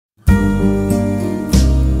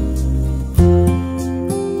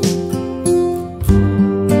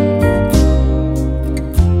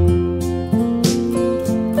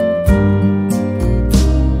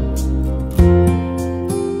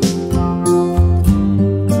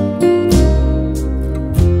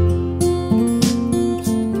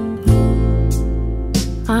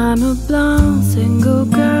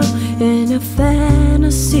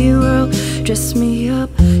Dress me up,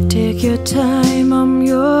 take your time, I'm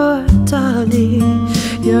your dolly.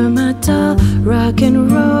 You're my doll, rock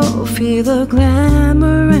and roll, feel the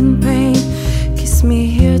glamour and pain. Kiss me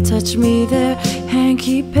here, touch me there,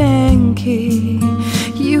 hanky-panky.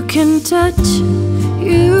 You can touch,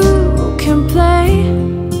 you can play.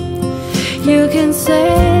 You can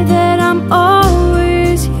say that I'm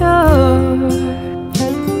always yours.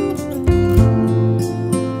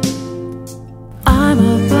 I'm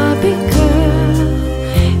a Barbie girl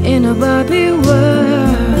in a Barbie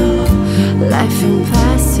world. Life in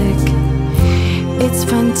plastic, it's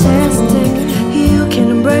fantastic. You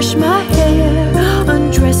can brush my hair,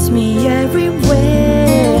 undress me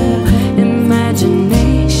everywhere.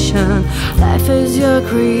 Imagination, life is your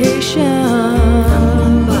creation.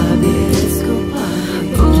 Barbie, let's go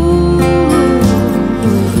Barbie. Ooh,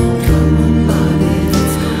 come on Barbie,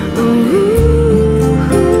 let's go Barbie.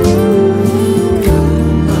 Come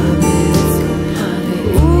on Barbie, let's go Barbie.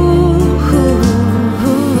 Ooh, come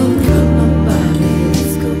on Barbie,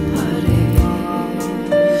 let's go party.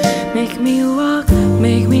 Make me walk,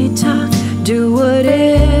 make me talk, do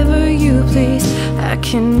whatever you please. I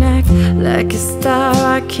can act like a star,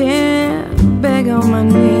 I can't beg on my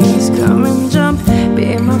knees.